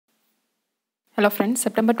Hello friends,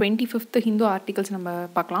 September 25th Hindu articles நம்ம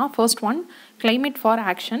பார்க்கலாம். First one, climate for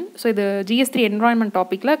action. So இது GS3 environment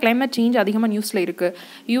topicல climate change அதிகமாக நியூஸில் இருக்குது.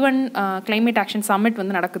 UN climate action summit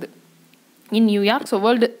வந்து நடக்குது in New York. So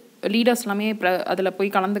world leaders எல்லாமே அதில் போய்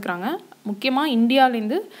கலந்துக்கிறாங்க. முக்கியமாக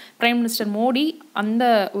இந்தியாவிலேருந்து பிரைம் மினிஸ்டர் மோடி அந்த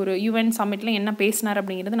ஒரு UN சம்மிட்டில் என்ன பேசினார்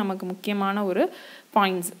அப்படிங்கிறது நமக்கு முக்கியமான ஒரு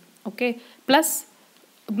பாயிண்ட்ஸ். ஓகே, ப்ளஸ்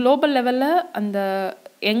குளோபல் லெவலில் அந்த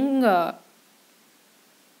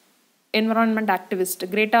environment activist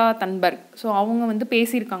Greta Thunberg, so அவங்க வந்து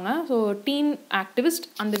பேசியிருக்காங்க. ஸோ டீன் ஆக்டிவிஸ்ட்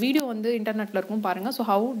அந்த வீடியோ வந்து இன்டர்நெட்டில் இருக்கும் பாருங்கள். ஸோ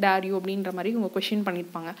ஹவு டேர் யூ அப்படின்ற மாதிரி இவங்க கொஷின்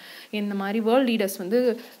பண்ணியிருப்பாங்க. இந்த மாதிரி வேர்ல்ட் லீடர்ஸ் வந்து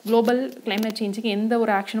குளோபல் கிளைமேட் சேஞ்சுக்கு எந்த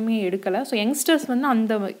ஒரு ஆக்ஷனுமே எடுக்கலை. ஸோ யங்ஸ்டர்ஸ் வந்து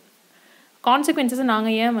அந்த கான்சிக்வன்சஸை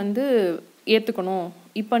நாங்கள் ஏன் வந்து ஏற்றுக்கணும்,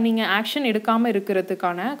 இப்போ நீங்கள் ஆக்ஷன் எடுக்காமல்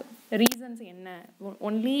இருக்கிறதுக்கான ரீசன்ஸ் என்ன,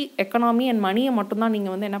 ஒன்லி எக்கனாமி அண்ட் மணியை மட்டும்தான்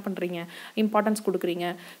நீங்கள் வந்து என்ன பண்ணுறீங்க, இம்பார்ட்டன்ஸ் கொடுக்குறீங்க.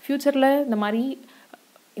 ஃப்யூச்சரில் இந்த மாதிரி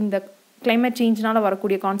இந்த கிளைமேட் சேஞ்ச்னால்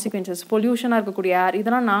வரக்கூடிய கான்சிக்வன்சஸ், பொல்யூஷனாக இருக்கக்கூடிய ஏர்,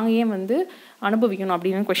 இதெல்லாம் நாங்கள் ஏன் வந்து அனுபவிக்கணும்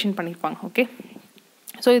அப்படின்னு கொஷின் பண்ணியிருப்பாங்க. ஓகே,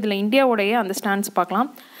 ஸோ இதில் இந்தியாவுடைய அந்த ஸ்டாண்ட்ஸ் பார்க்கலாம்.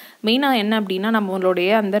 மெயினாக என்ன அப்படின்னா,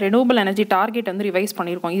 நம்மளுடைய அந்த ரெனியூவபிள் எனர்ஜி டார்கெட் வந்து ரிவைஸ்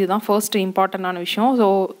பண்ணியிருக்கோம். இதுதான் ஃபர்ஸ்ட் இம்பார்ட்டண்டான விஷயம். ஸோ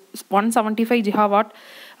 175 ஜிகாவாட்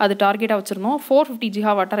அது டார்கெட்டாக வச்சுருந்தோம். 450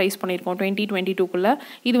 ஜிகாவாட்டாக ரைஸ் பண்ணியிருக்கோம் 2022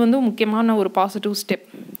 இது வந்து முக்கியமான ஒரு பாசிட்டிவ் ஸ்டெப்.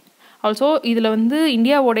 ஆல்சோ இதில் வந்து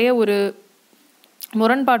இந்தியாவுடைய ஒரு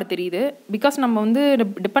முரண்பாடு தெரியுது. பிகாஸ் நம்ம வந்து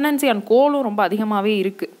டிபெண்டன்சி ஆன் கோலும் ரொம்ப அதிகமாகவே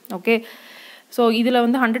இருக்குது. ஓகே, ஸோ இதில்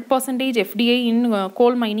வந்து 100% FDI இன்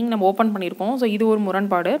கோல் மைனிங் நம்ம ஓப்பன் பண்ணியிருக்கோம். ஸோ இது ஒரு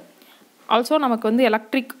முரண்பாடு. ஆல்சோ நமக்கு வந்து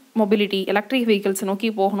எலக்ட்ரிக் மொபிலிட்டி, எலக்ட்ரிக் வெஹிக்கிள்ஸ்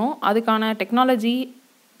நோக்கி போகணும். அதுக்கான டெக்னாலஜி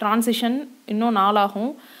ட்ரான்சிஷன் இன்னும்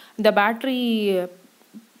நாளாகும். இந்த பேட்ரி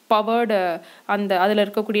பவர்டு அந்த அதில்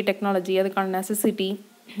இருக்கக்கூடிய டெக்னாலஜி, அதுக்கான நெசசிட்டி,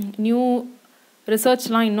 நியூ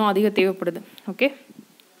ரிசர்ச்லாம் இன்னும் அதிக தேவைப்படுது. ஓகே,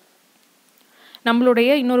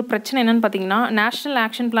 நம்மளுடைய இன்னொரு பிரச்சனை என்னென்னு பார்த்தீங்கன்னா, national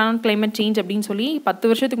action plan on climate change அப்படின்னு சொல்லி 10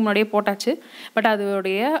 வருஷத்துக்கு முன்னாடியே போட்டாச்சு. பட்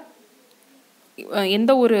அதோடைய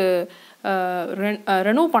எந்த ஒரு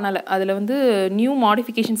ரெனூ பண்ணலை, அதில் வந்து நியூ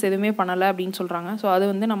மாடிஃபிகேஷன்ஸ் எதுவுமே பண்ணலை அப்படின்னு சொல்கிறாங்க. ஸோ அது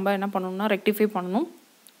வந்து நம்ம என்ன பண்ணணும்னா ரெக்டிஃபை பண்ணணும்.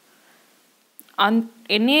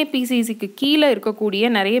 NAPCCக்கு கீழே இருக்கக்கூடிய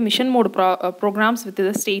நிறைய mission mode programs with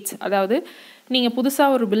the states, அதாவது நீங்கள்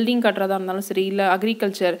புதுசாக ஒரு பில்டிங் கட்டுறதா இருந்தாலும் சரி, இல்லை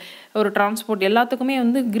அக்ரிகல்ச்சர், ஒரு டிரான்ஸ்போர்ட், எல்லாத்துக்குமே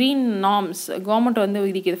வந்து க்ரீன் நார்ம்ஸ் கவர்மெண்ட் வந்து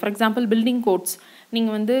விதிக்குது. ஃபார் எக்ஸாம்பிள் பில்டிங் கோட்ஸ்,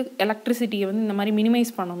 நீங்கள் வந்து எலக்ட்ரிசிட்டியை வந்து இந்த மாதிரி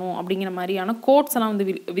மினிமைஸ் பண்ணணும் அப்படிங்கிற மாதிரியான கோட்ஸ் எல்லாம் வந்து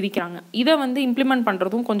விதிக்கிறாங்க. இதை வந்து இம்ப்ளிமெண்ட்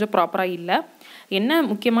பண்ணுறதும் கொஞ்சம் ப்ராப்பராக இல்லை. என்ன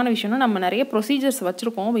முக்கியமான விஷயம்னா, நம்ம நிறைய ப்ரொசீஜர்ஸ்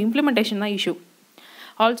வச்சுருக்கோம், இம்ப்ளிமெண்டேஷன் தான் இஷ்யூ.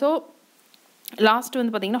 ஆல்சோ லாஸ்ட்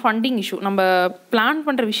வந்து பார்த்திங்கன்னா ஃபண்டிங் இஷ்யூ. நம்ம பிளான்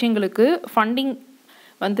பண்ணுற விஷயங்களுக்கு ஃபண்டிங்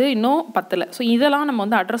வந்து இன்னும் பத்தலை. ஸோ இதெல்லாம் நம்ம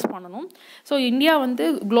வந்து அட்ரஸ் பண்ணணும். ஸோ இந்தியா வந்து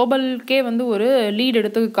குளோபலுக்கே வந்து ஒரு லீட்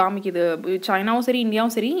எடுத்து காமிக்குது. சைனாவும் சரி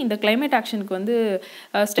இந்தியாவும் சரி இந்த கிளைமேட் ஆக்ஷனுக்கு வந்து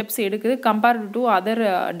ஸ்டெப்ஸ் எடுக்குது compared to other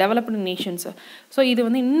developed Nations. So இது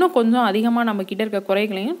வந்து இன்னும் கொஞ்சம் அதிகமாக நம்ம கிட்ட இருக்க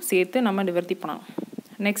குறைகளையும் சேர்த்து நம்ம நிவர்த்தி பண்ணலாம்.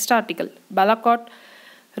 Next article, பலக்காட்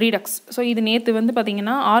ரீடக்ஸ். ஸோ இது நேற்று வந்து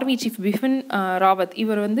பார்த்திங்கன்னா ஆர்மி சீஃப் பிபின் ராவத்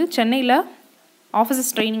இவர் வந்து சென்னையில்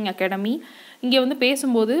ஆஃபீஸர்ஸ் ட்ரைனிங் அகாடமி இங்கே வந்து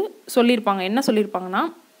பேசும்போது சொல்லியிருப்பாங்க. என்ன சொல்லியிருப்பாங்கன்னா,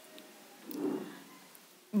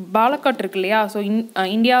 பாலக்காட் இருக்கு இல்லையா, ஸோ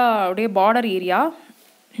இந்தியாவுடைய பார்டர் ஏரியா,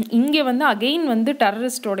 இங்கே வந்து அகெயின் வந்து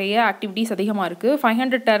டெரரிஸ்டோடைய ஆக்டிவிட்டீஸ் அதிகமாக இருக்குது.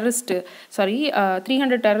 300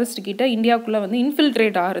 டெரரிஸ்ட் கிட்ட இந்தியாவுக்குள்ளே வந்து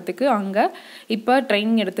இன்ஃபில்ட்ரேட் ஆகிறதுக்கு அங்கே இப்போ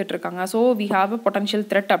ட்ரைனிங் எடுத்துகிட்டு இருக்காங்க. So we have a potential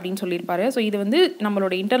thread அப்படின்னு சொல்லியிருப்பாரு. ஸோ இது வந்து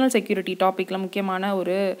நம்மளோட இன்டர்னல் செக்யூரிட்டி டாப்பிக்கில் முக்கியமான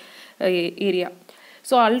ஒரு ஏரியா.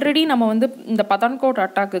 ஸோ ஆல்ரெடி நம்ம வந்து இந்த பதான்கோட்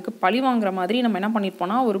அட்டாக்குக்கு பழி வாங்குற மாதிரி நம்ம என்ன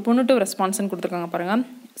பண்ணியிருப்போம்னா, ஒரு புனிட்டிவ் ரெஸ்பான்ஸ்ன்னு கொடுத்துருக்காங்க பாருங்கள்.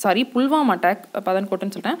 புல்வாமா அட்டாக்,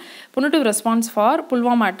 பதான்கோட்டுன்னு சொல்லிட்டேன், punitive response for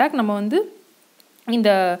Pulwama attack. நம்ம வந்து இந்த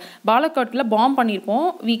பாலக்காட்டில் பாம்பு பண்ணியிருப்போம்.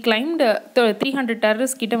 வி கிளைம்டு 300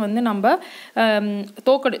 டெரரிஸ்ட் கிட்ட வந்து நம்ம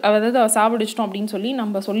அதாவது சாவடிச்சிட்டோம் அப்படின்னு சொல்லி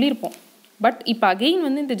நம்ம சொல்லியிருப்போம். பட் இப்போ அகெயின்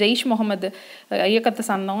வந்து இந்த ஜெய்ஷ் முகமது இயக்கத்தை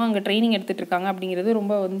சார்ந்தவங்க அங்கே ட்ரைனிங் எடுத்துகிட்டு இருக்காங்க அப்படிங்கிறது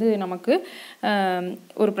ரொம்ப வந்து நமக்கு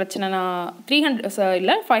ஒரு பிரச்சனை. நான்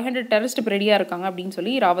 500 டெரரிஸ்ட் இப்போ ரெடியாக இருக்காங்க அப்படின்னு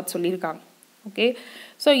சொல்லி ராவத் சொல்லியிருக்காங்க. ஓகே,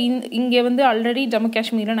 ஸோ இங்கே வந்து ஆல்ரெடி ஜம்மு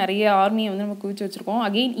காஷ்மீரில் நிறைய ஆர்மியை வந்து நம்ம குவிச்சு வச்சுருக்கோம்.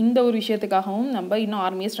 அகெயின் இந்த ஒரு விஷயத்துக்காகவும் நம்ம இன்னும்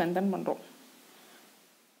ஆர்மியை ஸ்ட்ரென்தன் பண்ணுறோம்.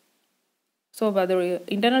 ஸோ அது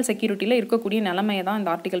இன்டர்னல் செக்யூரிட்டியில் இருக்கக்கூடிய நிலைமையை தான் இந்த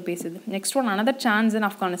ஆர்டிக்கல் பேசுது. நெக்ஸ்ட் ஒன், அனதர் சான்ஸ் இன்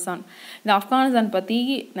ஆப்கானிஸ்தான். இந்த ஆப்கானிஸ்தான் பற்றி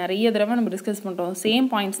நிறைய தடவை நம்ம டிஸ்கஸ் பண்ணுறோம். சேம்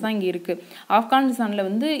பாயிண்ட்ஸ் தான் இங்கே இருக்குது. ஆப்கானிஸ்தானில்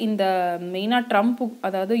வந்து இந்த மெயினாக ட்ரம்ப்,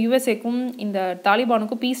 அதாவது யூஎஸ்ஏக்கும் இந்த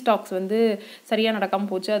தாலிபானுக்கும் பீஸ் டாக்ஸ் வந்து சரியாக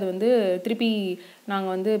நடக்காமல் போச்சு. அது வந்து திருப்பி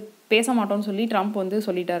நாங்கள் வந்து பேச மாட்டோம்னு சொல்லி ட்ரம்ப் வந்து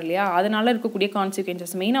சொல்லிட்டார் இல்லையா. அதனால் இருக்கக்கூடிய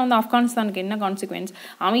கான்சிக்வன்சஸ் மெயினாக வந்து ஆப்கானிஸ்தானுக்கு என்ன கான்சிக்வன்ஸ்,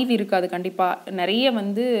 அமைதி இருக்காது கண்டிப்பாக. நிறைய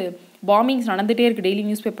வந்து பாம்பிங்ஸ் நடந்துகிட்டே இருக்குது டெய்லி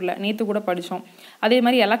நியூஸ் பேப்பரில், நேற்று கூட படித்தோம். அதே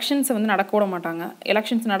மாதிரி எலெக்ஷன்ஸை வந்து நடக்க விட மாட்டாங்க.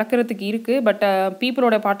 எலெக்ஷன்ஸ் நடக்கிறதுக்கு இருக்குது, பட்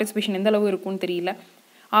பீப்புளோட பார்ட்டிசிபேஷன் எந்த அளவு இருக்குன்னு தெரியல.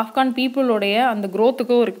 ஆப்கான் பீப்புளோடைய அந்த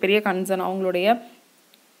க்ரோத்துக்கு ஒரு பெரிய கன்சர்ன், அவங்களுடைய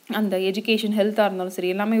அந்த எஜுகேஷன் ஹெல்த்தாக இருந்தாலும் சரி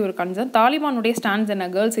எல்லாமே ஒரு கன்சர்ன். தாலிபானுடைய ஸ்டாண்ட்ஸ் என்ன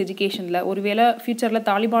கேர்ள்ஸ் எஜுகேஷனில், ஒருவேளை ஃப்யூச்சரில்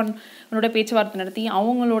தாலிபானோட பேச்சுவார்த்தை நடத்தி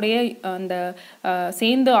அவங்களுடைய அந்த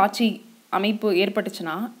சேர்ந்து ஆட்சி அமைப்பு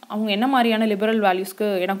ஏற்பட்டுச்சுன்னா அவங்க என்ன மாதிரியான லிபரல் வேல்யூஸ்க்கு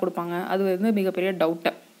இடம் கொடுப்பாங்க, அது வந்து மிகப்பெரிய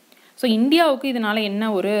டவுட்டு. ஸோ இந்தியாவுக்கு இதனால்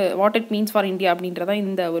என்ன ஒரு what it means for India அப்படின்றதான்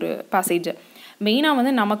இந்த ஒரு பேசேஜ். மெயினாக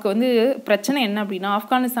வந்து நமக்கு வந்து பிரச்சனை என்ன அப்படின்னா,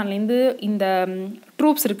 ஆப்கானிஸ்தான்லேருந்து இந்த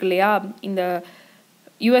ட்ரூப்ஸ் இருக்கு இல்லையா, இந்த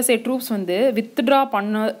யூஎஸ்ஏ ட்ரூப்ஸ் வந்து வித்ட்ரா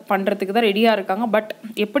பண்ணுறதுக்கு தான் ரெடியாக இருக்காங்க. பட்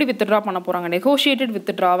எப்படி வித்ட்ரா பண்ண போகிறாங்க, நெகோஷியேட்டட்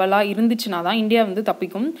வித்ட்ராவலாக இருந்துச்சுன்னா தான் இந்தியா வந்து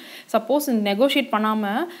தப்பிக்கும். சப்போஸ் நெகோஷியேட்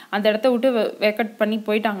பண்ணாமல் அந்த இடத்த விட்டு வேக்கட் பண்ணி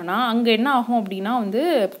போயிட்டாங்கன்னா அங்கே என்ன ஆகும் அப்படின்னா வந்து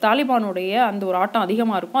தாலிபானுடைய அந்த ஒரு ஆட்டம்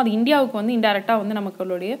அதிகமாக இருக்கும். அது இந்தியாவுக்கு வந்து இன்டெரக்டாக வந்து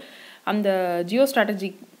நமக்களுடைய அந்த ஜியோ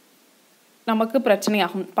ஸ்ட்ராட்டஜி நமக்கு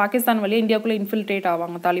பிரச்சனையாகும். பாகிஸ்தான் வழியாக இந்தியாவுக்குள்ளே இன்ஃபில்ட்ரேட்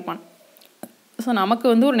ஆவாங்க தாலிபான். ஸோ நமக்கு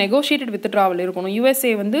வந்து ஒரு நெகோஷியேட்டட் வித்ட்ராவல் இருக்கணும்.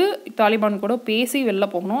 யூஎஸ்ஏ வந்து தாலிபான் கூட பேசி வெளில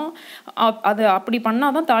போகணும். அது அப்படி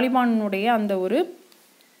பண்ணால் தான் தாலிபானுடைய அந்த ஒரு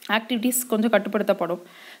ஆக்டிவிட்டீஸ் கொஞ்சம் கட்டுப்படுத்தப்படும்.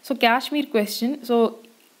 ஸோ காஷ்மீர் குவெஸ்டின், ஸோ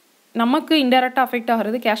நமக்கு இன்டெரக்டாக அஃபெக்ட்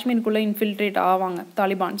ஆகிறது காஷ்மீருக்குள்ளே இன்ஃபில்ட்ரேட் ஆவாங்க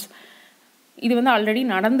தாலிபான்ஸ். இது வந்து ஆல்ரெடி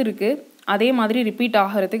நடந்திருக்கு, அதே மாதிரி ரிப்பீட்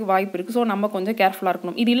ஆகிறதுக்கு வாய்ப்பு இருக்குது. ஸோ நம்ம கொஞ்சம் கேர்ஃபுல்லாக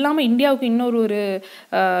இருக்கணும். இது இல்லாமல் இந்தியாவுக்கு இன்னொரு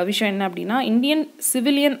விஷயம் என்ன அப்படின்னா, Indian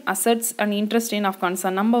civilian assets and interest in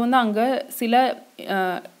Afghanistan. நம்ம வந்து அங்கே சில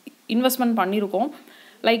இன்வெஸ்ட்மெண்ட் பண்ணியிருக்கோம்.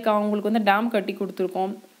 லைக் அவங்களுக்கு வந்து டேம் கட்டி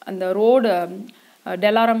கொடுத்துருக்கோம், அந்த ரோடு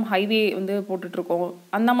டெலாரம் ஹைவே வந்து போட்டுட்ருக்கோம்.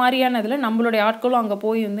 அந்த மாதிரியான இதில் நம்மளுடைய ஆட்களும் அங்கே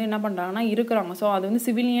போய் வந்து என்ன பண்ணுறாங்கன்னா இருக்கிறாங்க. ஸோ அது வந்து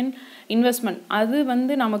சிவிலியன் இன்வெஸ்ட்மெண்ட், அது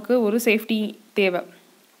வந்து நமக்கு ஒரு சேஃப்டி தேவை.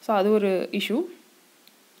 ஸோ அது ஒரு இஷ்யூ.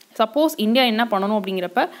 சப்போஸ் இந்தியா என்ன பண்ணணும்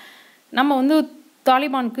அப்படிங்கிறப்ப நம்ம வந்து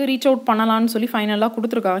தாலிபானுக்கு ரீச் அவுட் பண்ணலான்னு சொல்லி ஃபைனலாக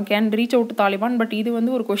கொடுத்துருக்காங்க, can reach out Taliban. But இது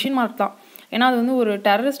வந்து ஒரு கொஷின் மார்க் தான். ஏன்னா அது வந்து ஒரு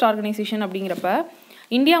டெரரிஸ்ட் ஆர்கனைசேஷன் அப்படிங்கிறப்ப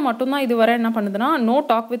இந்தியா மட்டும்தான் இதுவரை என்ன பண்ணுதுன்னா நோ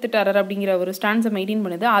டாக் வித் டெரர் அப்படிங்கிற ஒரு ஸ்டாண்ட்ஸை மெயின்டைன்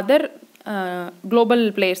பண்ணுது. Other global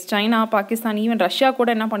players China, Pakistan, even Russia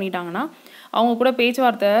கூட என்ன பண்ணிட்டாங்கன்னா அவங்க கூட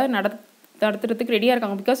பேச்சுவார்த்தை நடத்துறதுக்கு ரெடியாக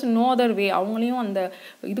இருக்காங்க. பிகாஸ் நோ அதர் வே, அவங்களையும் அந்த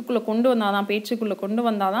இதுக்குள்ளே கொண்டு வந்தால் தான், பேச்சுக்குள்ளே கொண்டு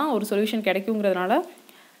வந்தால் தான் ஒரு solution கிடைக்குங்கிறதுனால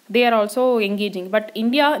they are also engaging. But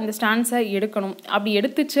India இந்த ஸ்டாண்ட்ஸை எடுக்கணும். அப்படி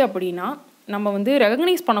எடுத்துச்சு அப்படின்னா நம்ம வந்து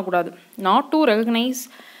ரெகக்னைஸ் பண்ணக்கூடாது, நாட் டு ரெகக்னைஸ்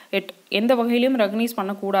இட், எந்த வகையிலையும் ரெகக்னைஸ்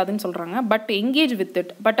பண்ணக்கூடாதுன்னு சொல்கிறாங்க. But engage with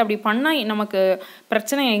it. But அப்படி பண்ணால் நமக்கு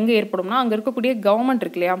பிரச்சனை எங்கே ஏற்படும்னா, அங்கே இருக்கக்கூடிய கவர்மெண்ட்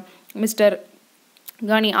இருக்கு இல்லையா, மிஸ்டர்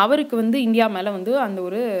கானி, அவருக்கு வந்து இந்தியா மேலே வந்து அந்த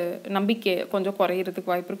ஒரு நம்பிக்கை கொஞ்சம்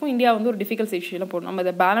குறையிறதுக்கு வாய்ப்பு இருக்கும். இந்தியா வந்து ஒரு டிஃபிகல்ட் சிச்சுவேஷனில் போடணும், நம்ம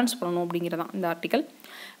இதை பேலன்ஸ் பண்ணணும் அப்படிங்கிறதான் இந்த article.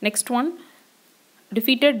 Next one,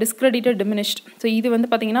 defeated, டிஸ்கிரெடிட்டட், diminished. So இது வந்து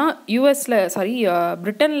பார்த்திங்கன்னா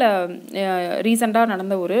பிரிட்டனில் ரீசெண்டாக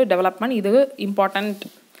நடந்த ஒரு டெவலப்மெண்ட். இது இம்பார்ட்டண்ட்.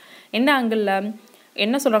 என்ன ஆங்கிளில்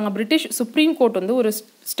என்ன சொல்கிறாங்க, பிரிட்டிஷ் சுப்ரீம் கோர்ட் வந்து ஒரு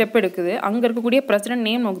ஸ்டெப் எடுக்குது. அங்கே இருக்கக்கூடிய பிரசிடென்ட்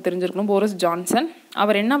நேம் நமக்கு தெரிஞ்சிருக்கணும், போரிஸ் ஜான்சன்.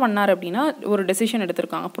 அவர் என்ன பண்ணார் அப்படின்னா ஒரு டெசிஷன்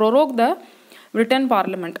எடுத்திருக்காங்க, ப்ரோரோக் த பிரிட்டன்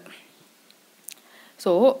பார்லிமெண்ட்.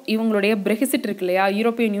 ஸோ இவங்களுடைய பிரெக்சிட் இருக்கு இல்லையா,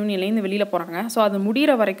 யூரோப்பியன் யூனியன்லேருந்து வெளியில் போகிறாங்க. ஸோ அது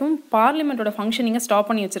முடிகிற வரைக்கும் பார்லிமெண்ட்டோட ஃபங்க்ஷனிங்கை ஸ்டாப்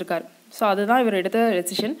பண்ணி வச்சுருக்காரு. ஸோ அதுதான் இவர் எடுத்த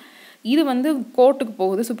டெசிஷன். இது வந்து கோர்ட்டுக்கு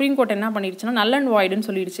போகுது. சுப்ரீம் கோர்ட் என்ன பண்ணிடுச்சுன்னா நல் அண்ட் வாய்டுன்னு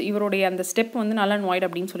சொல்லிடுச்சு. இவருடைய அந்த ஸ்டெப் வந்து நல் அண்ட் வாய்டு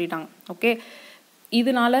அப்படின்னு சொல்லிட்டாங்க. ஓகே,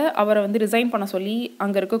 இதனால அவரை வந்து ரிசைன் பண்ண சொல்லி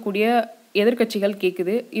அங்கே இருக்கக்கூடிய எதிர்கட்சிகள்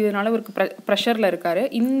கேட்குது. இதனால அவருக்கு ப்ரெஷரில் இருக்கார்.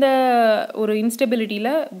 இந்த ஒரு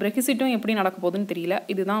இன்ஸ்டெபிலிட்டியில் பிரெக்சிட்டும் எப்படி நடக்க போகுதுன்னு தெரியல.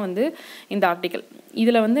 இதுதான் வந்து இந்த ஆர்டிக்கல்.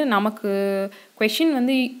 இதில் வந்து நமக்கு கொஷின்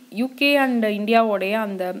வந்து யூகே அண்ட் இந்தியாவோடைய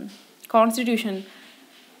அந்த கான்ஸ்டிடியூஷன்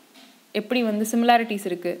எப்படி வந்து சிமிலாரிட்டிஸ்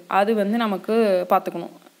இருக்குது அது வந்து நமக்கு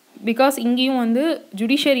பார்த்துக்கணும். பிகாஸ் இங்கேயும் வந்து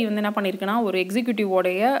ஜுடிஷியரி வந்து என்ன பண்ணியிருக்குன்னா ஒரு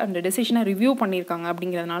எக்ஸிக்யூட்டிவோடைய அந்த டெசிஷனை ரிவ்யூ பண்ணியிருக்காங்க.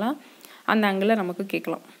 அப்படிங்கிறதுனால அந்த ஆங்கிளில் நமக்கு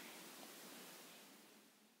கேட்கலாம்.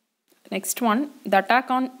 Next one, the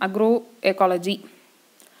attack on agro ecology.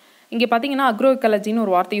 இங்கே பார்த்தீங்கன்னா அக்ரோ எக்காலஜின்னு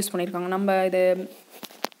ஒரு வார்த்தை யூஸ் பண்ணியிருக்காங்க. நம்ம இதை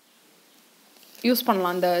யூஸ்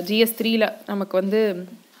பண்ணலாம் இந்த GS3ல். நமக்கு வந்து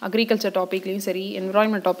அக்ரிகல்ச்சர் டாப்பிக்லேயும் சரி,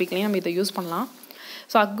 என்விரான்மெண்ட் டாப்பிக்லேயும் நம்ம இதை யூஸ் பண்ணலாம்.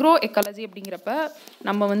 ஸோ அக்ரோ எக்காலஜி அப்படிங்கிறப்ப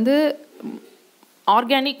நம்ம வந்து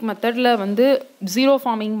ஆர்கானிக் மெத்தடில் வந்து ஜீரோ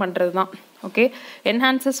ஃபார்மிங் பண்ணுறது தான். Okay,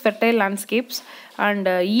 enhances fertile landscapes and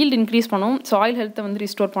yield increase பண்ணும், சாயில் ஹெல்த்தை வந்து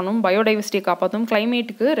ரிஸ்டோர் பண்ணும், பயோடைவர்சிட்டியை காப்பாற்றும்,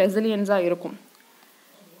 கிளைமேட்டுக்கு ரெசிலியன்ஸாக இருக்கும்.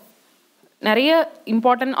 நிறைய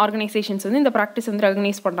இம்பார்ட்டன்ட் ஆர்கனைசேஷன்ஸ் வந்து இந்த ப்ராக்டிஸ் வந்து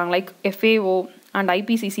ரெகனைஸ் பண்ணுறாங்க, லைக் FAO அண்ட்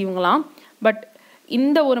IPCC இவங்களாம். பட்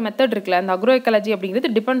இந்த ஒரு மெத்தட் இருக்குல்ல, அந்த அக்ரோ எக்காலஜி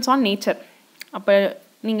அப்படிங்கிறது டிபெண்ட்ஸ் ஆன் நேச்சர். அப்போ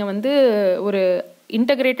நீங்கள் வந்து ஒரு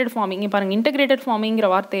இன்டகிரேட்டட் ஃபார்மிங் பாருங்கள், இன்டகிரேட்டட் ஃபார்மிங்கிற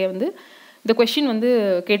வார்த்தையை வந்து இந்த கொஷின் வந்து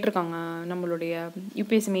கேட்டிருக்காங்க நம்மளுடைய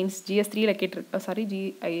UPSC mains GS3ல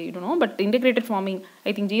I don't know, but integrated farming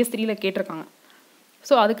I think GS3ல கேட்டிருக்காங்க.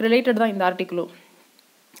 ஸோ அதுக்கு ரிலேட்டட் தான் இந்த ஆர்டிக்கிளும்.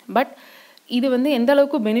 பட் இது வந்து எந்த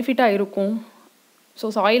அளவுக்கு பெனிஃபிட்டாக இருக்கும், ஸோ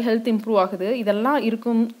சாயில் ஹெல்த் இம்ப்ரூவ் ஆகுது, இதெல்லாம்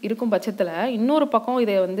இருக்கும் பட்சத்தில் இன்னொரு பக்கம்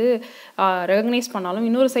இதை வந்து ரெகக்னைஸ் பண்ணாலும்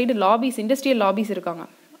இன்னொரு சைடு லாபிஸ், இண்டஸ்ட்ரியல் லாபிஸ் இருக்காங்க.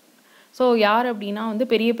 ஸோ யார் அப்படின்னா வந்து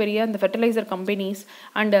பெரிய பெரிய இந்த fertiliser companies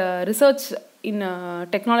and research in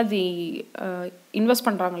technology invest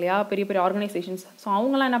பண்ணுறாங்க இல்லையா, பெரிய பெரிய ஆர்கனைசேஷன்ஸ். ஸோ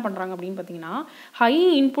அவங்களாம் என்ன பண்ணுறாங்க அப்படின்னு பார்த்தீங்கன்னா, ஹை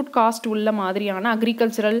இன்புட் காஸ்ட் உள்ள மாதிரியான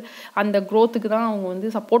அக்ரிகல்ச்சரல் அந்த க்ரோத்துக்கு தான் அவங்க வந்து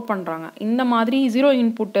சப்போர்ட் பண்ணுறாங்க. இந்த மாதிரி ஜீரோ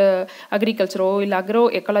இன்புட் அக்ரிகல்ச்சரோ இல்லை அக்ரோ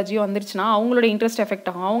எக்காலஜியோ வந்துருச்சுன்னா அவங்களோட இன்ட்ரெஸ்ட் எஃபெக்ட்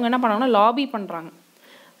ஆகும். அவங்க என்ன பண்ணுறாங்கன்னா லாபி பண்ணுறாங்க.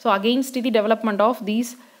 So against the development of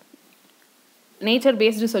these nature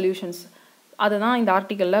based solutions. அதுதான் இந்த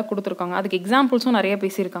ஆர்டிக்கலில் கொடுத்துருக்காங்க. அதுக்கு எக்ஸாம்பிள்ஸும் நிறைய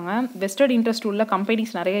பேசியிருக்காங்க. வெஸ்டர்ட் இன்ட்ரெஸ்ட் உள்ள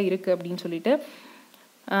கம்பெனிஸ் நிறைய இருக்குது அப்படின்னு சொல்லிட்டு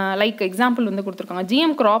லைக் எக்ஸாம்பிள் வந்து கொடுத்துருக்காங்க.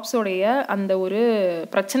 GM கிராப்ஸோடைய அந்த ஒரு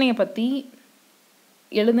பிரச்சனையை பற்றி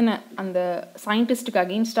எழுதின அந்த சயின்டிஸ்ட்டுக்கு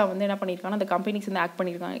அகெயின்ஸ்டாக வந்து என்ன பண்ணியிருக்காங்கன்னா அந்த கம்பெனிஸ் வந்து ஆக்ட்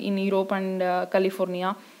பண்ணியிருக்காங்க. இன் யூரோப் அண்ட்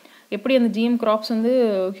கலிஃபோர்னியா எப்படி அந்த GM கிராப்ஸ் வந்து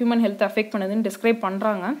ஹியூமன் ஹெல்த் அஃபெக்ட் பண்ணுதுன்னு டிஸ்கிரைப்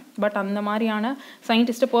பண்ணுறாங்க. பட் அந்த மாதிரியான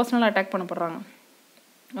சயின்டிஸ்ட்டை பர்சனலாக அட்டாக் பண்ணப்படுறாங்க.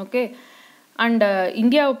 ஓகே. அண்ட்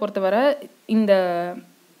இந்தியாவை பொறுத்தவரை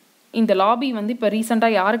இந்த லாபி வந்து இப்போ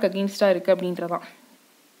ரீசெண்டாக யாருக்கு அகெயின்ஸ்டாக இருக்குது அப்படின்றதான்.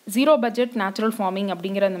 ஜீரோ பட்ஜெட் நேச்சுரல் ஃபார்மிங்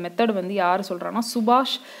அப்படிங்கிற அந்த மெத்தட் வந்து யார் சொல்கிறாங்கன்னா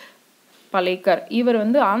சுபாஷ் பலேக்கர். இவர்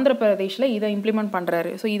வந்து ஆந்திர பிரதேஷில் இதை இம்ப்ளிமெண்ட்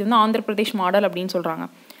பண்ணுறாரு. ஸோ இது வந்து ஆந்திர பிரதேஷ் மாடல் அப்படின்னு சொல்கிறாங்க.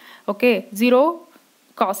 ஓகே. Zero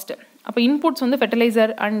cost. அப்போ இன்புட்ஸ் வந்து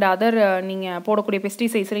ஃபெர்டிலைசர் அண்ட் அதர் நீங்கள் போடக்கூடிய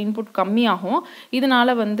பெஸ்டிசைட்ஸில் இன்புட் கம்மியாகும்.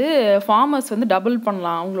 இதனால் வந்து ஃபார்மர்ஸ் வந்து டபுள்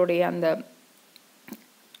பண்ணலாம்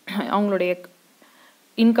அவங்களுடைய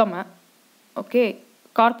இன்கம்மை. ஓகே.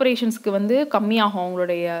 கார்பரேஷன்ஸ்க்கு வந்து கம்மியாகும்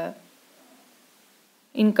அவங்களுடைய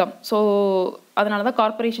இன்கம். ஸோ அதனால தான்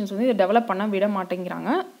கார்பரேஷன்ஸ் வந்து இதை டெவலப் பண்ண விட மாட்டேங்கிறாங்க.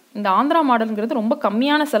 இந்த ஆந்திரா மாடலுங்கிறது ரொம்ப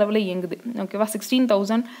கம்மியான செலவில் இயங்குது. ஓகேவா.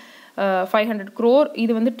 16,500 crore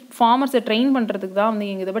இது வந்து ஃபார்மர்ஸை ட்ரெயின் பண்ணுறதுக்கு தான் வந்து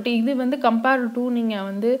இயங்குது. பட் இது வந்து கம்பேர்ட் டு நீங்கள்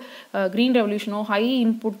வந்து க்ரீன் ரெவல்யூஷனோ ஹை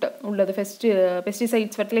இன்புட் உள்ளது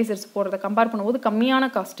பெஸ்டிசைட்ஸ் ஃபெர்டிலைசர்ஸ் போடுறத கம்பேர் பண்ணும்போது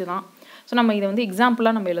கம்மியான காஸ்ட்டு தான். ஸோ நம்ம இதை வந்து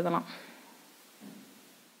எக்ஸாம்பிளாக நம்ம எழுதலாம்.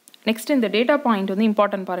 நெக்ஸ்ட் இந்த டேட்டா பாயிண்ட் வந்து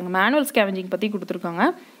இம்பார்ட்டன்ட் பாருங்கள். மேனுவல் ஸ்கேவெஞ்சிங் பற்றி கொடுத்துருக்காங்க.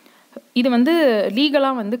 இது வந்து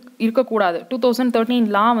லீகலாக வந்து இருக்கக்கூடாது. 2013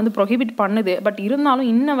 லா வந்து ப்ரொஹிபிட் பண்ணுது. பட்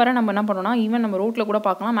இருந்தாலும் இன்ன வரை நம்ம என்ன பண்ணோம்னா ஈவன் நம்ம ரோட்டில் கூட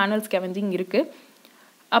பார்க்கலாம் மேனுவல் ஸ்கேவெஞ்சிங் இருக்குது.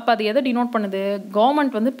 அப்போ அது எதை டினோட் பண்ணுது,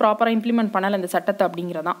 கவர்மெண்ட் வந்து ப்ராப்பராக இம்ப்ளிமெண்ட் பண்ணலை இந்த சட்டத்தை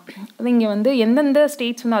அப்படிங்கிறதான். அது இங்கே வந்து எந்தெந்த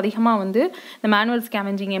ஸ்டேட்ஸ் வந்து அதிகமாக வந்து இந்த மேனுவல்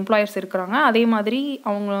ஸ்கேவெஞ்சிங் எம்ப்ளாயர்ஸ் இருக்கிறாங்க, அதே மாதிரி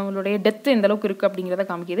அவங்களுடைய டெத்து எந்த அளவுக்கு இருக்குது அப்படிங்கிறத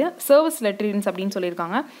காமிக்கிது. சர்வீஸ் லெட்ரின்ஸ் அப்படின்னு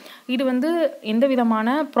சொல்லியிருக்காங்க. இது வந்து எந்த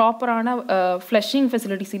விதமான ப்ராப்பரான ஃப்ளஷிங்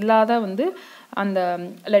ஃபெசிலிட்டிஸ் இல்லாத வந்து அந்த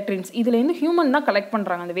லெட்ரின்ஸ். இதுலேருந்து ஹியூமன் தான் கலெக்ட்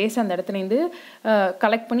பண்ணுறாங்க அந்த வேஸ்ட். அந்த இடத்துலேருந்து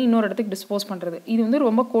கலெக்ட் பண்ணி இன்னொரு இடத்துக்கு டிஸ்போஸ் பண்ணுறது. இது வந்து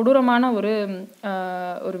ரொம்ப கொடூரமான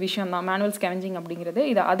ஒரு விஷயம் தான் மேனுவல் ஸ்கேவெஞ்சிங் அப்படிங்கிறது.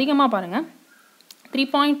 இதை அதிகமாக பாருங்கள்.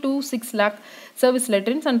 3.26 lakh service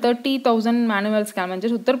லெட்ரின்ஸ் and 30,000 manual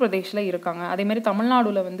scavengers உத்தரப்பிரதேஷில் இருக்காங்க. அதேமாதிரி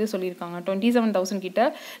தமிழ்நாடுல வந்து சொல்லியிருக்காங்க 27,000 கிட்ட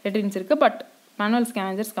லெட்ரின்ஸ் இருக்குது. பட் மேனுவல்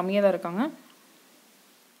ஸ்கேவெஞ்சர்ஸ் கம்மியாக தான் இருக்காங்க.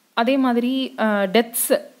 அதே மாதிரி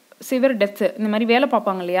டெத்ஸ், சிவியர் டெத்ஸு இந்த மாதிரி வேலை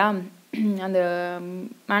பார்ப்பாங்க இல்லையா அந்த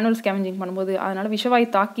மேனுவல் ஸ்கேவெஞ்சிங் பண்ணும்போது, அதனால் விஷவாய்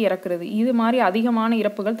தாக்கி இறக்குறது, இது மாதிரி அதிகமான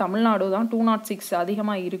இறப்புகள் தமிழ்நாடு தான் 206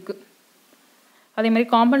 அதிகமாக இருக்குது. அதே மாதிரி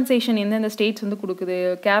காம்பன்சேஷன் எந்தெந்த ஸ்டேட்ஸ் வந்து கொடுக்குது,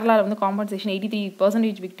 கேரளாவில் வந்து காம்பன்சேஷன்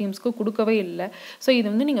 83% விக்டிம்ஸ்க்கு கொடுக்கவே இல்லை. ஸோ இது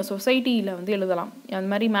வந்து நீங்கள் சொசைட்டியில் வந்து எழுதலாம். அந்த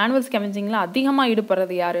மாதிரி மேனுவல் ஸ்கேவெஞ்சிங்கில் அதிகமாக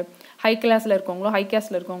ஈடுபடுறது யார், ஹை கிளாஸில் இருக்கவங்களோ ஹை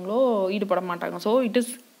கேஸ்டில் இருக்கவங்களோ ஈடுபட மாட்டாங்க. So it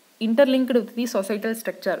is interlinked with the societal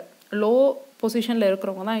structure. Low பொசிஷனில்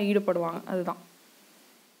இருக்கிறவங்க தான் ஈடுபடுவாங்க. அதுதான்.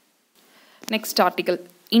 Next article,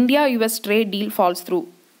 India US trade deal falls through.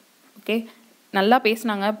 Okay. நல்லா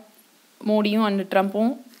பேசினாங்க மோடியும் அண்ட்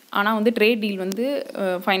ட்ரம்ப்பும். ஆனால் வந்து ட்ரேட் டீல் வந்து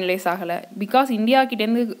ஃபைனலைஸ் ஆகலை. பிகாஸ்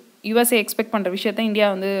இந்தியாக்கிட்டேருந்து USA எக்ஸ்பெக்ட் பண்ணுற விஷயத்த இந்தியா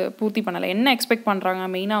வந்து பூர்த்தி பண்ணலை. என்ன எக்ஸ்பெக்ட் பண்ணுறாங்க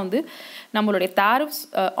மெயினாக வந்து நம்மளுடைய tariffs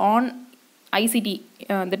on ICT,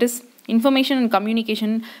 that is information and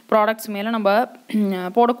communication products மேலே நம்ம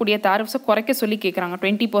போடக்கூடிய டேரிஃப்ஸை குறைக்க சொல்லி கேட்குறாங்க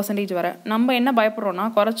 20% வரை. நம்ம என்ன பயப்படுறோன்னா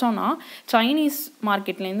குறைச்சோன்னா சைனீஸ்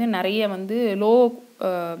மார்க்கெட்லேருந்து நிறைய வந்து லோ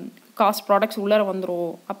காஸ்ட் ப்ராடக்ட்ஸ் உள்ளே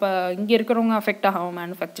வந்துடும். அப்போ இங்கே இருக்கிறவங்க அஃபெக்ட் ஆகும்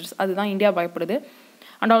மேனுஃபேக்சர்ஸ். அதுதான் இந்தியா பயப்படுது.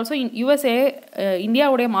 அண்ட் ஆல்சோ USA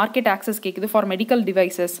இந்தியாவுடைய மார்க்கெட் ஆக்சஸ் கேட்குது for medical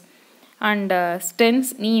devices and stench,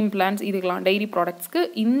 நீ இம்ப்ளான்ஸ், இதுக்கெலாம் டைரி ப்ராடக்ட்ஸ்க்கு.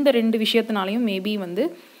 இந்த 2 விஷயத்தினாலையும் மேபி வந்து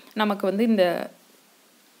நமக்கு வந்து இந்த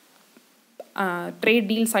ட்ரேட்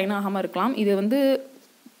டீல் சைன் ஆகாமல் இருக்கலாம். இது வந்து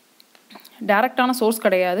டைரக்டான சோர்ஸ்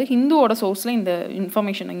கிடையாது, ஹிந்துவோட சோர்ஸில் இந்த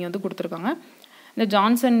இன்ஃபர்மேஷன் இங்கே வந்து கொடுத்துருக்காங்க. இந்த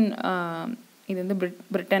ஜான்சன் இது வந்து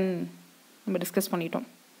பிரிட்டன் நம்ம டிஸ்கஸ் பண்ணிட்டோம்.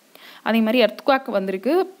 அதே மாதிரி எர்த்குவாக்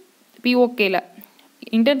வந்திருக்கு பிஓகேல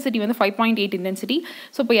இன்டென்சிட்டி வந்து 5.8 இன்டென்சிட்டி.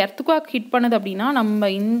 ஸோ இப்போ எர்த்குவாக் ஹிட் பண்ணுது அப்படின்னா நம்ம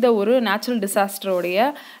இந்த ஒரு நேச்சுரல் டிசாஸ்டரோடைய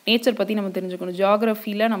நேச்சர் பற்றி நம்ம தெரிஞ்சுக்கணும்.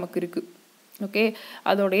 ஜியோகிராஃபியில் நமக்கு இருக்குது. ஓகே,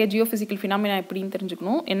 அதோடைய ஜியோஃபிசிக்கல் ஃபினாமினா எப்படின்னு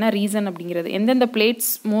தெரிஞ்சுக்கணும், என்ன ரீசன் அப்படிங்கிறது, எந்தெந்த பிளேட்ஸ்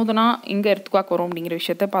மோதுனா எங்கே எர்த்குவாக் வரும் அப்படிங்கிற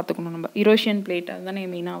விஷயத்த பார்த்துக்கணும். நம்ம யூரோஷியன் பிளேட் அதுதானே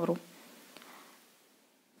மெயினாக வரும்.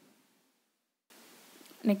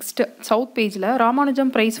 நெக்ஸ்ட்டு சவுத் பேஜில்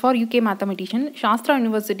Ramanujam price for UK mathematician. Sastra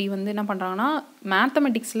university வந்து என்ன பண்ணுறாங்கன்னா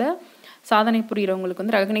மேத்தமெட்டிக்ஸில் சாதனை புரிகிறவங்களுக்கு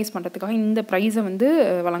வந்து ரெகனைஸ் பண்ணுறதுக்காக இந்த ப்ரைஸை வந்து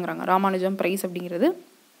வழங்குறாங்க. ராமானுஜம் ப்ரைஸ் அப்படிங்கிறது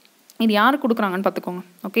இது யாருக்கு கொடுக்குறாங்கன்னு பார்த்துக்கோங்க.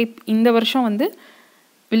 ஓகே, இந்த வருஷம் வந்து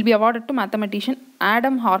will be awarded to mathematician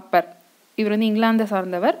Adam Harper. இவர் வந்து இங்கிலாந்தை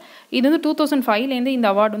சார்ந்தவர். இது வந்து 2005லேருந்து இந்த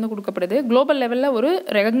அவார்டு வந்து கொடுக்கப்படுது. குளோபல் லெவலில் ஒரு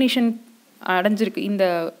ரெகக்னிஷன் அடைஞ்சிருக்கு இந்த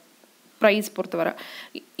ப்ரைஸ் பொறுத்தவரை.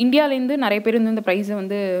 இந்தியாவிலேருந்து நிறைய பேர் வந்து இந்த ப்ரைஸை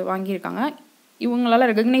வந்து வாங்கியிருக்காங்க. இவங்களால்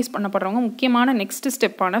ரெகக்னைஸ் பண்ணப்படுறவங்க முக்கியமான நெக்ஸ்ட்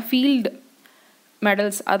ஸ்டெப்பான ஃபீல்டு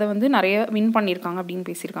மெடல்ஸ் அதை வந்து நிறைய வின் பண்ணியிருக்காங்க அப்படின்னு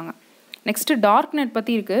பேசியிருக்காங்க. நெக்ஸ்ட்டு டார்க் நெட்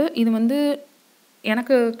பற்றி இருக்குது. இது வந்து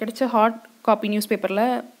எனக்கு கிடைச்ச ஹார்ட் காப்பி நியூஸ் பேப்பரில்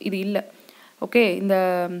இது இல்லை. ஓகே, இந்த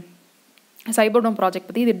சைபர்டோம் ப்ராஜெக்ட்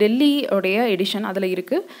பற்றி இது டெல்லியோடைய எடிஷன் அதில்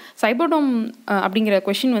இருக்குது. சைபர்டோம் அப்படிங்கிற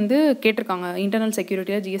கொஷின் வந்து கேட்டிருக்காங்க இன்டர்னல்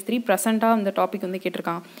செக்யூரிட்டியில் GS3 ப்ரெசண்ட்டாக அந்த டாபிக் வந்து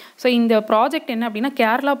கேட்டிருக்காங்க. ஸோ இந்த ப்ராஜெக்ட் என்ன அப்படின்னா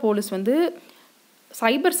கேரளா போலீஸ் வந்து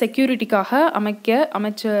சைபர் செக்யூரிட்டிக்காக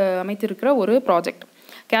அமைத்திருக்கிற ஒரு project.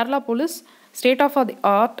 Kerala police state of the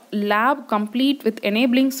art lab complete with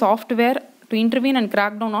enabling software to intervene and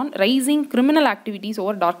crack down on rising criminal activities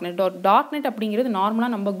over darknet. darknet அப்படிங்கிறது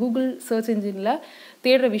நார்மலாக நம்ம கூகுள் சர்ச் இன்ஜினில்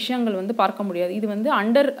தேடுற விஷயங்கள் வந்து பார்க்க முடியாது. இது வந்து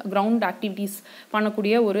அண்டர் கிரவுண்ட் ஆக்டிவிட்டீஸ்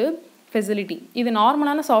பண்ணக்கூடிய ஒரு ஃபெசிலிட்டி. இது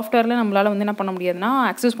நார்மலான சாஃப்ட்வேரில் நம்மளால் வந்து என்ன பண்ண முடியாதுன்னா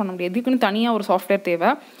ஆக்சஸ் பண்ண முடியாது. இதுக்குன்னு தனியாக ஒரு சாஃப்ட்வேர் தேவை.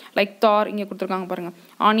 லைக் தார் இங்கே கொடுத்துருக்காங்க பாருங்கள்,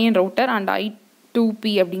 ஆனியன் ரவுட்டர் அண்ட்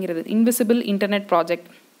I2P அப்படிங்கிறது இன்விசிபிள் இன்டர்நெட் ப்ராஜெக்ட்.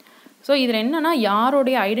 ஸோ இதில் என்னென்னா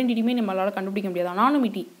யாரோடைய ஐடென்டிட்டியுமே நம்மளால் கண்டுபிடிக்க முடியாது,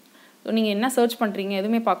 அனானிமிட்டி. ஸோ நீங்கள் என்ன சர்ச் பண்ணுறீங்க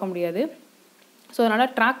எதுவுமே பார்க்க முடியாது. ஸோ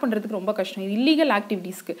அதனால் ட்ராக் பண்ணுறதுக்கு ரொம்ப கஷ்டம். இது இல்லீகல்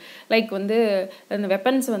ஆக்டிவிட்டீஸ்க்கு லைக் வந்து இந்த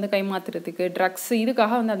வெப்பன்ஸ் வந்து கைமாற்றுறதுக்கு, ட்ரக்ஸ்,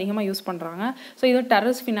 இதுக்காக வந்து அதிகமாக யூஸ் பண்ணுறாங்க. ஸோ இது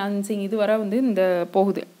டெரரிஸ்ட் ஃபினான்சிங் இது வரை வந்து இந்த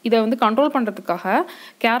போகுது. இதை வந்து கண்ட்ரோல் பண்ணுறதுக்காக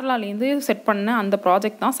கேரளாலேருந்து செட் பண்ண அந்த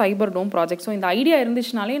ப்ராஜெக்ட் தான் சைபர் டோம் ப்ராஜெக்ட். ஸோ இந்த ஐடியா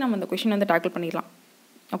இருந்துச்சுனாலே நம்ம இந்த கொஷின் வந்து டேக்கிள் பண்ணிடலாம்.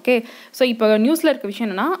 ஓகே, ஸோ இப்போ நியூஸில் இருக்க விஷயம்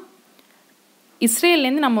என்னென்னா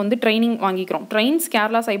இஸ்ரேல்லேருந்து நம்ம வந்து ட்ரைனிங் வாங்கிக்கிறோம். ட்ரெயின்ஸ்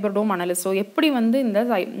கேரளா சைபர் டோம் அனலிஸ்ட். ஸோ எப்படி வந்து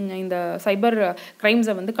இந்த சைபர்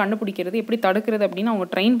க்ரைம்ஸை வந்து கண்டுபிடிக்கிறது, எப்படி தடுக்கிறது அப்படின்னு அவங்க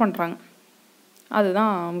ட்ரெயின் பண்ணுறாங்க.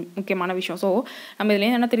 அதுதான் முக்கியமான விஷயம். ஸோ நம்ம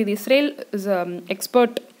இதுலேருந்து என்ன தெரியுது, Israel is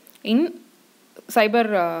expert in cyber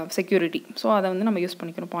security. So அதை வந்து நம்ம யூஸ்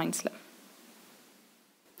பண்ணிக்கணும் பாயிண்ட்ஸில்.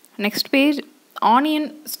 Next page onion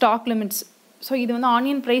stock limits. So இது வந்து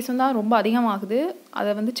ஆனியன் ப்ரைஸ் வந்து ரொம்ப அதிகமாகுது. அதை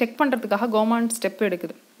வந்து செக் பண்ணுறதுக்காக கவர்மெண்ட் ஸ்டெப்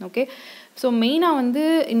எடுக்குது. ஓகே, ஸோ மெயினாக வந்து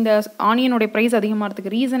இந்த ஆனியனுடைய ப்ரைஸ்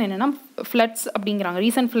அதிகமாகிறதுக்கு ரீசன் என்னென்னா ஃப்ளட்ஸ் அப்படிங்கிறாங்க.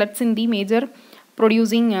 Recent floods in the major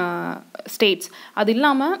producing states. அது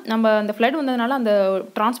இல்லாமல் நம்ம அந்த ஃப்ளட் வந்ததுனால அந்த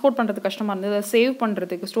டிரான்ஸ்போர்ட் பண்ணுறதுக்கு கஷ்டமாக இருந்தது, அதை சேவ்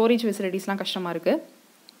பண்ணுறதுக்கு ஸ்டோரேஜ் ஃபெசிலிட்டிஸ்லாம் கஷ்டமாக இருக்குது.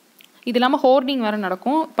 இது இல்லாமல் ஹோர்டிங் வேறு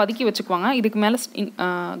நடக்கும், பதுக்கி வச்சுக்குவாங்க. இதுக்கு மேலே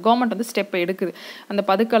கவர்மெண்ட் வந்து ஸ்டெப் எடுக்குது அந்த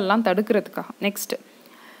பதுக்கெல்லாம் தடுக்கிறதுக்காக. Next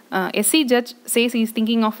SC judge says is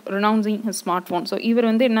thinking of ரினவுன்சிங் his smart phone. So இவர்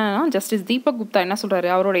வந்து என்னன்னா ஜஸ்டிஸ் தீபக் குப்தா என்ன சொல்கிறாரு,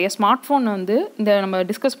 அவருடைய ஸ்மார்ட் ஃபோன் வந்து இந்த நம்ம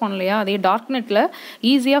டிஸ்கஸ் பண்ணலையா அதே டார்க் நெட்டில்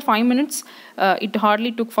ஈஸியாக 5 minutes it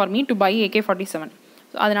Hartley took for me to by AK-47.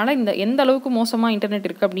 அதனால் இந்த எந்த அளவுக்கு மோசமாக இன்டர்நெட்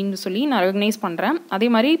இருக்குது அப்படின்னு சொல்லி நான் ரெகனைஸ் பண்ணுறேன். அதே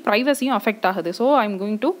மாதிரி ப்ரைவசியும் அஃபெக்ட் ஆகுது. So I am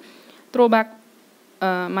going to throw back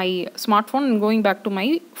my smart phone and going back to my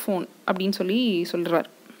phone அப்படின்னு சொல்கிறார்.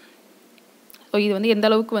 ஸோ இது வந்து எந்த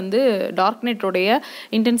அளவுக்கு வந்து டார்க் நெட்டோடைய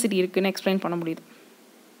இன்டென்சிட்டி இருக்குதுன்னு எக்ஸ்பிளைன் பண்ண முடியுது.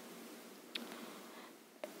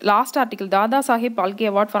 Last article Dada Saheb Phalke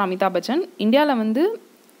award for Amitabh Bachchan. இந்தியாவில் வந்து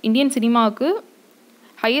இந்தியன் சினிமாவுக்கு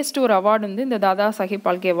ஹையஸ்ட் ஒரு அவார்டு வந்து இந்த தாதா சாஹேப்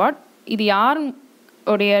பால்கே அவார்ட். இது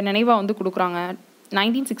யாருடைய நினைவாக வந்து கொடுக்குறாங்க,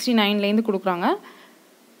 1969லேருந்து கொடுக்குறாங்க.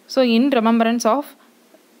 So in ரெமெம்பரன்ஸ் of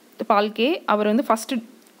Phalke. அவர் வந்து ஃபஸ்ட்டு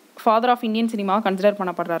ஃபாதர் ஆஃப் இந்தியன் சினிமாவை கன்சிடர்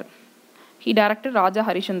பண்ணப்படுறாரு. ஹி டைரக்டர் ராஜா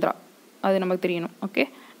ஹரிச்சந்திரா, அது நமக்கு தெரியணும். ஓகே,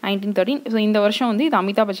 1913. ஸோ இந்த வருஷம் வந்து இது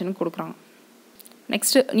அமிதாப் பச்சனுக்கு கொடுக்குறாங்க.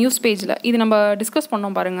 நெக்ஸ்ட்டு நியூஸ் பேஜில் இது நம்ம டிஸ்கஸ்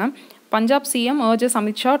பண்ணோம் பாருங்கள். Punjab CM urges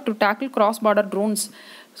Amit Shah to tackle cross border drones.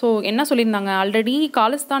 So என்ன சொல்லியிருந்தாங்க, ஆல்ரெடி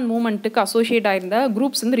காலிஸ்தான் மூமெண்ட்டுக்கு அசோசியேட் ஆகிருந்த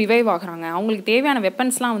குரூப்ஸ் வந்து ரிவைவ் ஆகுறாங்க. அவங்களுக்கு தேவையான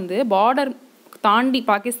வெப்பன்ஸ்லாம் வந்து பார்டர் தாண்டி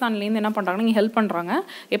பாகிஸ்தான்லேருந்து என்ன பண்ணுறாங்கன்னா இங்கே ஹெல்ப் பண்ணுறாங்க.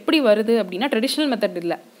 எப்படி வருது அப்படின்னா ட்ரெடிஷ்னல் மெத்தட்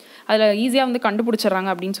இல்லை, அதில் ஈஸியாக வந்து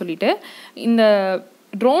கண்டுபிடிச்சிட்றாங்க அப்படின்னு சொல்லிட்டு இந்த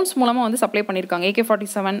ட்ரோன்ஸ் மூலமாக வந்து சப்ளை பண்ணியிருக்காங்க.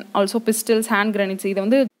 AK-47 also pistols, hand grenades. இதை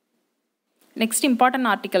வந்து next important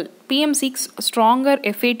article PM seeks stronger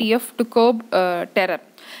FATF to curb terror.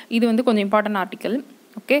 இது வந்து கொஞ்சம் இம்பார்ட்டன்ட் ஆர்டிக்கல்.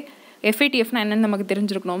 ஓகே, FATFனா என்னன்னு நமக்கு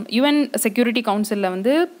தெரிஞ்சிருக்கணும். யுஎன் செக்யூரிட்டி கவுன்சிலில்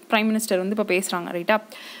வந்து பிரைம் மினிஸ்டர் வந்து இப்போ பேசுகிறாங்க, ரைட்டா?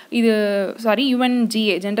 இது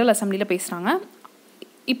UNGA ஜென்ரல் அசம்பிளியில் பேசுகிறாங்க.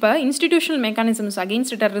 இப்போ இன்ஸ்டிடியூஷனல் மெக்கானிசம்ஸ்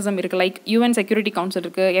அகெயின்ஸ்ட் டெரரிசம் இருக்குது, லைக் யுஎன் செக்யூரிட்டி கவுன்சில்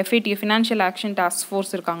இருக்குது, FATF financial action task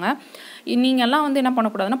force இருக்காங்க. நீங்கள்லாம் வந்து என்ன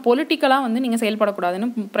பண்ணக்கூடாதுன்னா பொலிட்டிக்கலாக வந்து நீங்கள் செயல்படக்கூடாதுன்னு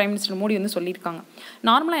பிரைம் மினிஸ்டர் மோடி வந்து சொல்லியிருக்காங்க.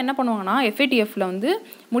 நார்மலாக என்ன பண்ணுவாங்கன்னா FATFல வந்து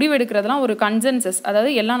முடிவு எடுக்கிறதுலாம் ஒரு கன்சென்சஸ்,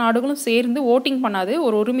 அதாவது எல்லா நாடுகளும் சேர்ந்து ஓட்டிங் பண்ணாது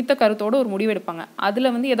ஒரு ஒருமித்த கருத்தோடு ஒரு முடிவு எடுப்பாங்க.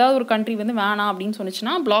 அதில் வந்து ஏதாவது ஒரு கண்ட்ரி வந்து வேணாம் அப்படின்னு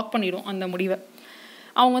சொன்னிச்சுன்னா பிளாக் பண்ணிடும் அந்த முடிவை.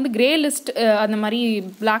 அவங்க வந்து கிரே லிஸ்ட் அந்த மாதிரி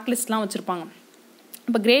பிளாக் லிஸ்ட்லாம் வச்சுருப்பாங்க.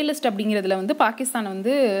 இப்போ கிரே லிஸ்ட் அப்படிங்கிறதுல வந்து பாகிஸ்தானை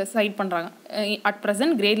வந்து சைட் பண்ணுறாங்க. அட்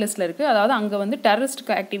ப்ரெசென்ட் கிரே லிஸ்ட்டில் இருக்குது, அதாவது அங்கே வந்து டெரரிஸ்ட்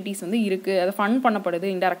ஆக்டிவிட்டீஸ் வந்து இருக்குது, அதை ஃபண்ட் பண்ணப்படுது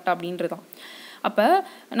இன்டெரக்டாக அப்படின்றது தான். அப்போ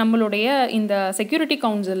நம்மளுடைய இந்த செக்யூரிட்டி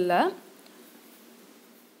கவுன்சிலில்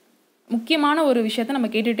முக்கியமான ஒரு விஷயத்தை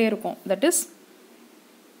நம்ம கேட்டுகிட்டே இருக்கோம், that is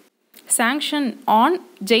sanction on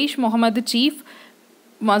Jaish Mohammed chief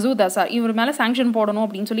Masood Azhar. இவர் மேலே சாங்ஷன் போடணும்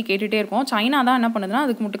அப்படின்னு சொல்லி கேட்டுகிட்டே இருக்கோம். சைனா தான் என்ன பண்ணுதுன்னா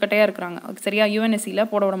அதுக்கு முட்டுக்கட்டையாக இருக்கிறாங்க, சரியா? UNSCயில்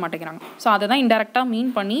போட விட மாட்டேங்கிறாங்க. ஸோ அதை தான் இன்டெரக்டாக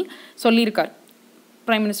மீன் பண்ணி சொல்லியிருக்கார்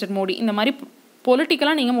பிரைம் மினிஸ்டர் மோடி. இந்த மாதிரி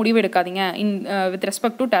பொலிட்டிக்கலாக நீங்கள் முடிவு எடுக்காதீங்க வித்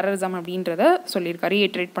ரெஸ்பெக்ட் டு டெரரிசம் அப்படின்றத சொல்லியிருக்காரு,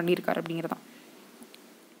 ரீட்ரேட் பண்ணியிருக்காரு அப்படிங்கிறதான்.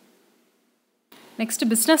 நெக்ஸ்ட்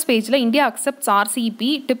பிஸ்னஸ் பேஜில் India accepts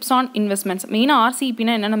RCEP tips on investments. மெயினாக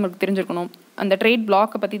RCEPனா என்ன நமக்கு தெரிஞ்சிருக்கணும், அந்த ட்ரேட்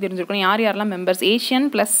பிளாக்கை பற்றி தெரிஞ்சிருக்கணும். யார் யாரெல்லாம் மெம்பர்ஸ், ஏஷியன்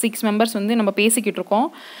ப்ளஸ் 6 மெம்பர்ஸ் வந்து நம்ம பேசிக்கிட்டு இருக்கோம்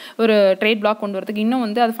ஒரு ட்ரேட் பிளாக் கொண்டு வரதுக்கு. இன்னும்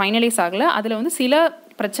வந்து அது ஃபைனலைஸ் ஆகலை, அதில் வந்து சில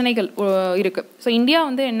பிரச்சனைகள் இருக்குது. ஸோ இந்தியா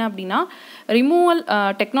வந்து என்ன அப்படின்னா ரிமூவல்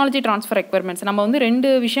டெக்னாலஜி ட்ரான்ஸ்ஃபர் ரெக்வயர்மெண்ட்ஸ், நம்ம வந்து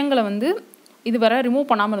 2 விஷயங்களை வந்து இதுவரை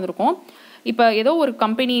ரிமூவ் பண்ணாமல் இருந்திருக்கோம். இப்போ ஏதோ ஒரு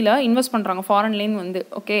கம்பெனியில் இன்வெஸ்ட் பண்ணுறாங்க ஃபாரின்லேருந்து வந்து,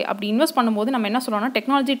 ஓகே, அப்படி இன்வெஸ்ட் பண்ணும்போது நம்ம என்ன சொல்லணும்னா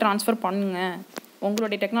டெக்னாலஜி ட்ரான்ஸ்ஃபர் பண்ணுங்க,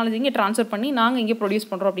 உங்களுடைய டெக்னாலஜி இங்கே ட்ரான்ஸ்ஃபர் பண்ணி நாங்கள் இங்கே ப்ரொடியூஸ்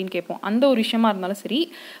பண்ணுறோம் அப்படின்னு கேட்போம். அந்த ஒரு விஷயமா இருந்தாலும் சரி,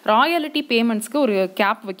 ராயலிட்டி பேமெண்ட்ஸ்க்கு ஒரு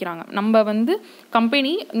கேப் வைக்கிறாங்க. நம்ம வந்து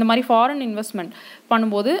கம்பெனி இந்த மாதிரி ஃபாரின் இன்வெஸ்ட்மெண்ட்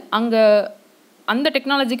பண்ணும்போது அங்கே அந்த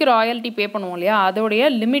டெக்னாலஜிக்கு ராயல்ட்டி பே பண்ணுவோம் இல்லையா, அதோடைய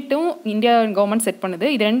லிமிட்டும் இந்தியா கவர்மெண்ட் செட் பண்ணுது.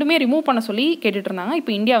 இது ரெண்டுமே ரிமூவ் பண்ண சொல்லி கேட்டுட்டு இருந்தாங்க.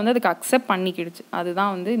 இப்போ இந்தியா வந்து அதுக்கு அக்செப்ட் பண்ணிக்கிடுச்சு.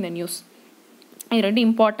 அதுதான் வந்து இந்த நியூஸ். இது ரெண்டு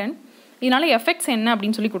இம்பார்ட்டன்ட். இதனால எஃபெக்ட்ஸ் என்ன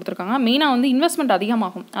அப்படின்னு சொல்லி கொடுத்துருக்காங்க. மெயினாக வந்து இன்வெஸ்ட்மெண்ட்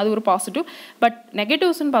அதிகமாகும், அது ஒரு பாசிட்டிவ். பட்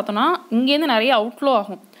நெகட்டிவ்ஸ்ன்னு பார்த்தோன்னா இங்கேருந்து நிறைய அவுட்ஃப்ளோ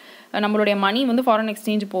ஆகும். நம்மளுடைய மணி வந்து ஃபாரின்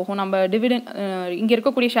எக்ஸ்சேஞ்ச் போகும். நம்ம டிவிடெண்ட் இங்கே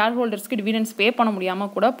இருக்கக்கூடிய ஷேர் ஹோல்டர்ஸ்க்கு டிவிடெண்ட்ஸ் பே பண்ண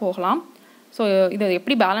முடியாமல் கூட போகலாம். ஸோ இதை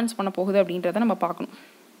எப்படி பேலன்ஸ் பண்ண போகுது அப்படின்றத நம்ம பார்க்கணும்.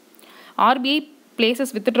 RBI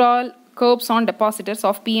places withdrawal curbs on depositors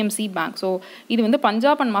of PMC bank. So இது வந்து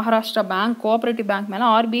Punjab and Maharashtra bank, cooperative bank மேலே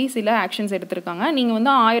RBI சில ஆக்ஷன்ஸ் எடுத்திருக்காங்க. நீங்கள்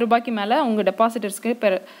வந்து 1000 ரூபாய்க்கு மேலே உங்கள் டெபாசிட்டர்ஸ்க்கு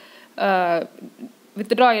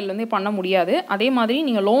வித்ட்ராயல் வந்து பண்ண முடியாது. அதே மாதிரி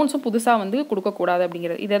நீங்கள் லோன்ஸும் புதுசாக வந்து கொடுக்கக்கூடாது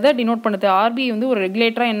அப்படிங்கிறது. இதை எதை டினோட் பண்ணுது, RBI வந்து ஒரு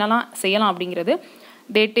ரெகுலேட்டராக என்னெல்லாம் செய்யலாம் அப்படிங்கிறது.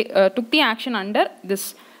 தே டுக் தி action under this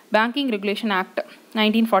banking regulation act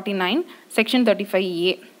 1949 section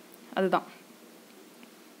 35A. அதுதான்.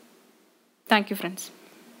 Thank you friends.